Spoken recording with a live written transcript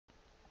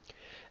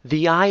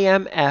The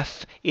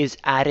IMF is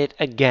at it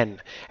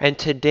again, and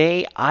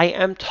today I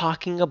am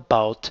talking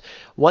about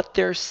what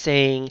they're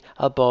saying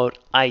about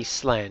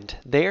Iceland.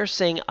 They're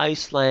saying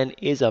Iceland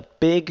is a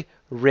big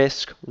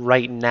risk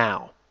right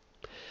now.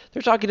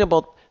 They're talking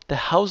about the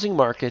housing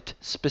market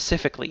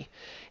specifically.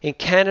 In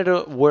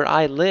Canada, where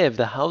I live,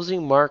 the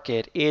housing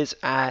market is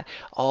at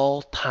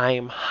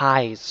all-time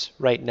highs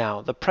right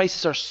now. The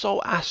prices are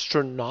so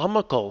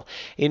astronomical.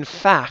 In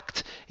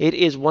fact, it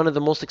is one of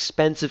the most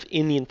expensive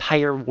in the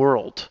entire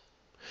world.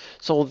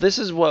 So this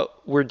is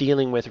what we're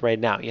dealing with right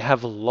now. You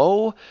have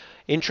low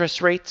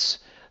interest rates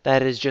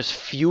that is just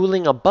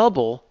fueling a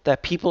bubble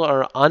that people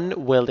are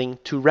unwilling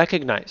to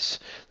recognize.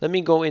 Let me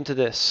go into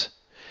this.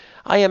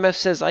 IMF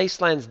says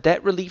Iceland's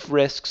debt relief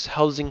risks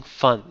housing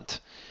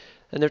fund.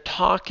 And they're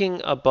talking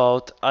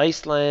about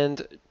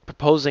Iceland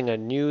proposing a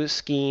new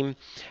scheme,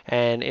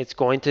 and it's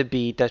going to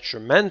be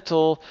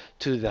detrimental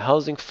to the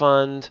housing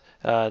fund,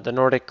 the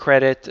Nordic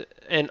credit,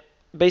 and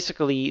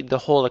basically the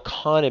whole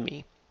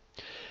economy.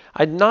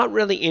 I'm not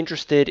really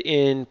interested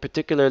in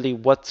particularly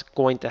what's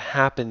going to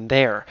happen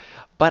there,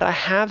 but I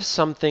have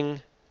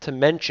something to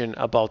mention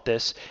about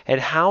this and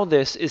how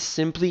this is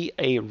simply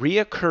a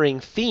reoccurring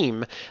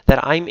theme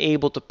that I'm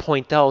able to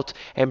point out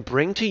and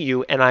bring to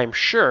you, and I'm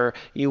sure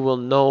you will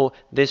know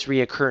this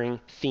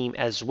reoccurring theme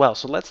as well.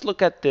 So let's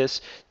look at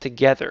this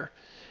together.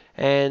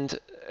 And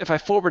if I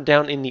forward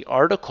down in the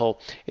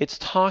article, it's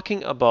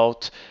talking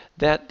about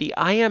that the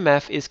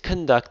IMF is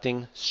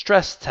conducting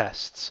stress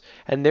tests.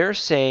 And they're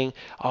saying,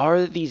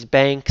 are these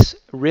banks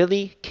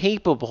really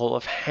capable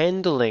of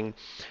handling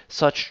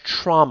such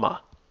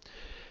trauma?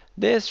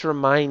 This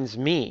reminds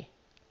me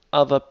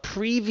of a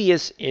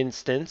previous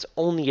instance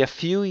only a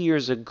few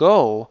years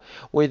ago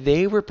where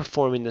they were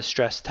performing the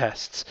stress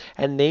tests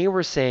and they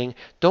were saying,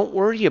 don't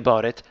worry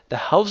about it. The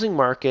housing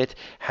market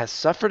has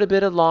suffered a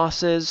bit of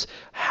losses.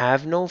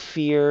 Have no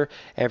fear.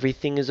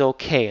 Everything is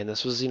okay. And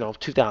this was,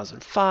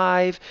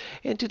 2005.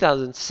 In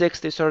 2006,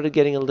 they started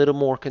getting a little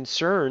more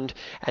concerned.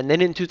 And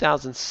then in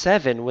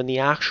 2007, when the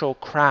actual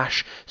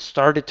crash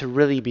started to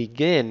really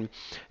begin,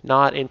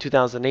 not in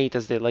 2008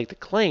 as they like to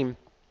claim,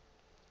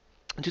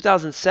 in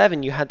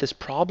 2007, you had this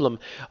problem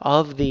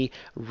of the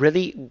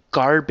really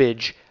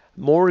garbage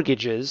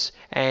mortgages,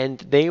 and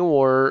they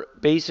were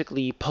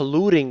basically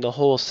polluting the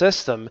whole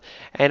system.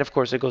 And of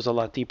course, it goes a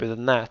lot deeper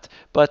than that.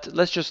 But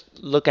let's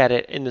just look at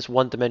it in this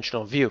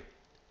one-dimensional view.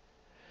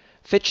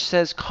 Fitch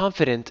says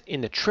confident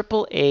in the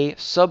AAA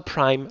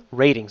subprime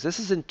ratings. This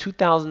is in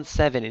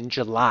 2007 in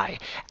July,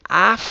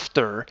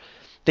 after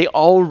they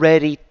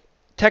already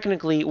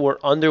technically were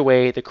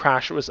underway. The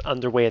crash was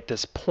underway at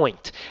this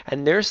point.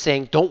 And they're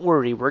saying, don't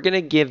worry, we're going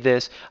to give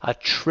this a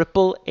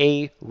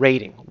AAA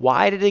rating.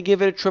 Why did they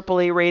give it a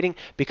AAA rating?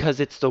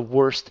 Because it's the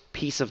worst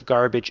piece of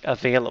garbage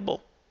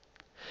available.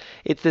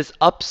 It's this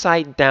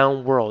upside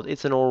down world.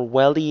 It's an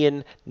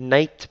Orwellian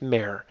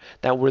nightmare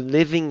that we're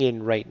living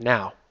in right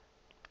now.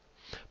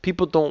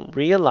 People don't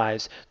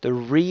realize the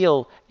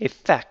real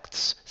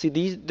effects. See,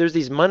 there's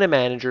these money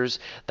managers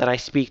that I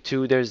speak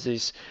to. There's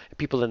these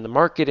people in the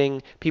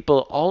marketing,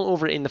 people all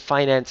over in the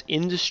finance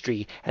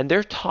industry, and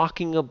they're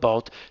talking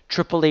about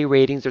AAA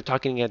ratings. They're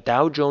talking about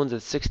Dow Jones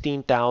at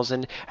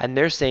 16,000, and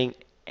they're saying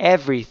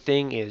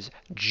everything is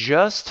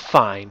just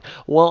fine.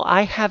 Well,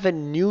 I have a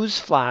news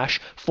flash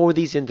for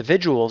these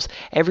individuals.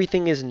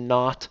 Everything is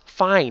not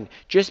fine.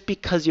 Just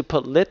because you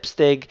put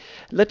lipstick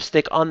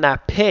on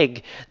that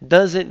pig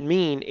doesn't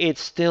mean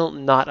it's still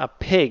not a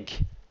pig.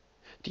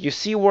 Do you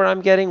see where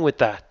I'm getting with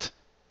that?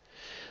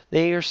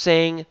 They are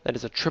saying that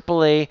it's a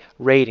AAA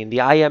rating. The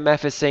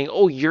IMF is saying,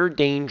 oh, you're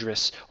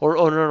dangerous. Or,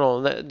 oh,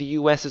 no, the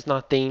US is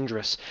not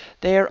dangerous.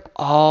 They're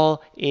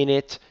all in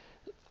it.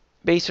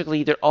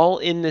 Basically, they're all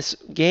in this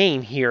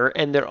game here,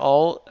 and they're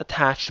all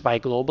attached by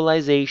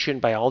globalization,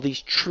 by all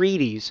these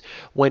treaties.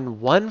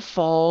 When one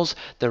falls,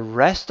 the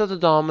rest of the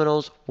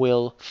dominoes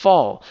will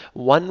fall.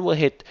 One will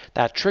hit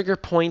that trigger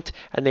point,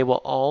 and they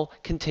will all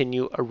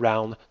continue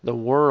around the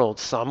world.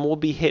 Some will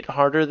be hit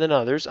harder than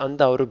others,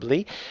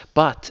 undoubtedly,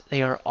 but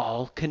they are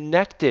all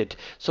connected.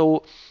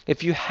 So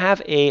if you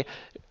have a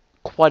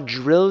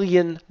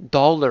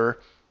quadrillion-dollar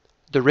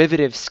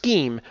derivative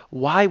scheme,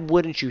 why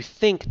wouldn't you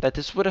think that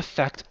this would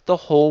affect the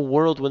whole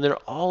world when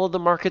all of the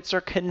markets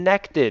are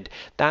connected?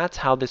 That's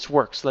how this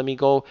works. Let me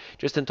go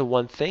just into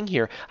one thing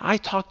here. I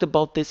talked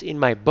about this in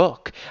my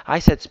book. I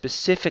said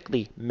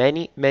specifically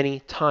many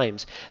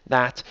times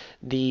that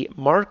the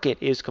market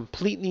is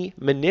completely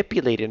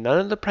manipulated. None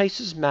of the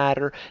prices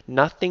matter.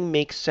 Nothing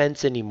makes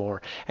sense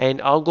anymore.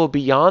 And I'll go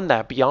beyond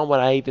that, beyond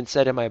what I even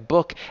said in my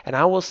book, and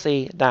I will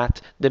say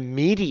that the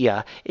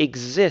media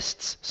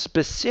exists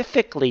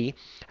specifically,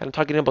 and I'm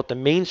talking about the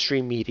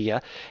mainstream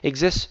media,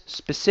 exists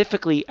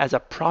specifically as a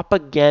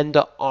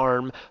propaganda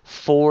arm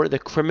for the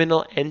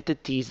criminal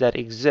entities that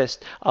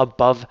exist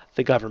above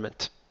the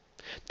government.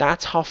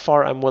 That's how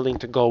far I'm willing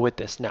to go with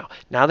this now.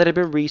 Now that I've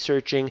been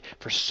researching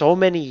for so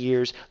many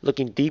years,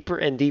 looking deeper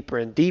and deeper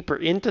and deeper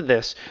into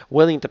this,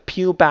 willing to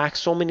peel back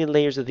so many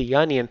layers of the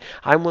onion,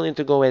 I'm willing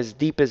to go as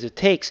deep as it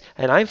takes.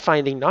 And I'm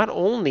finding not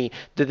only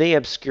do they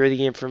obscure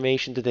the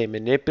information, do they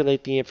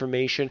manipulate the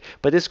information,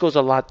 but this goes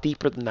a lot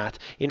deeper than that.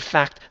 In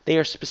fact, they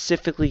are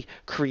specifically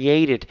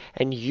created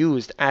and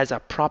used as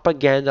a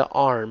propaganda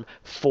arm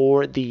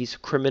for these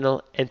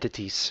criminal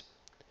entities.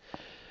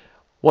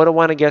 What I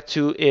want to get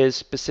to is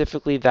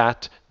specifically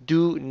that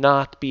do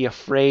not be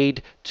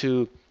afraid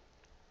to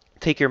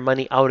take your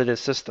money out of the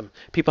system.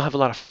 People have a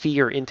lot of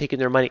fear in taking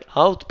their money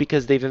out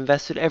because they've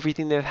invested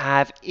everything they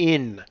have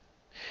in.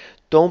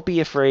 Don't be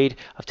afraid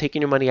of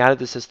taking your money out of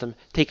the system,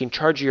 taking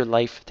charge of your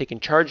life, taking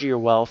charge of your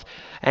wealth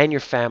and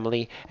your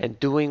family, and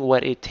doing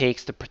what it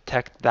takes to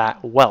protect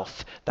that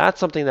wealth. That's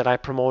something that I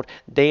promote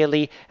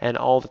daily and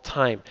all the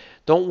time.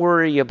 Don't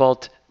worry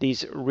about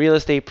these real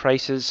estate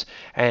prices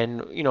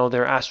and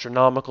they're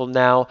astronomical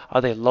now.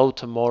 Are they low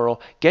tomorrow?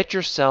 Get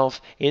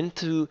yourself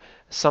into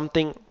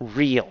something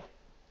real.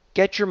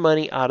 Get your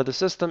money out of the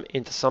system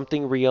into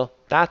something real.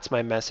 That's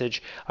my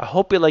message. I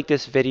hope you like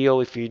this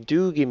video. If you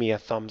do, give me a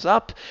thumbs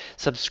up.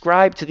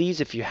 Subscribe to these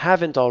if you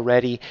haven't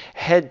already.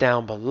 Head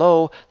down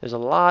below. There's a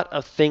lot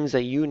of things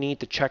that you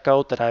need to check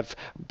out that I've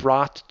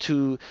brought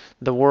to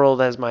the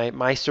world as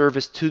my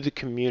service to the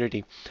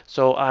community.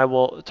 So I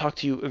will talk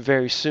to you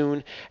very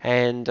soon,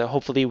 and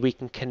hopefully we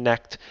can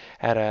connect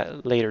at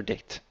a later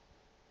date.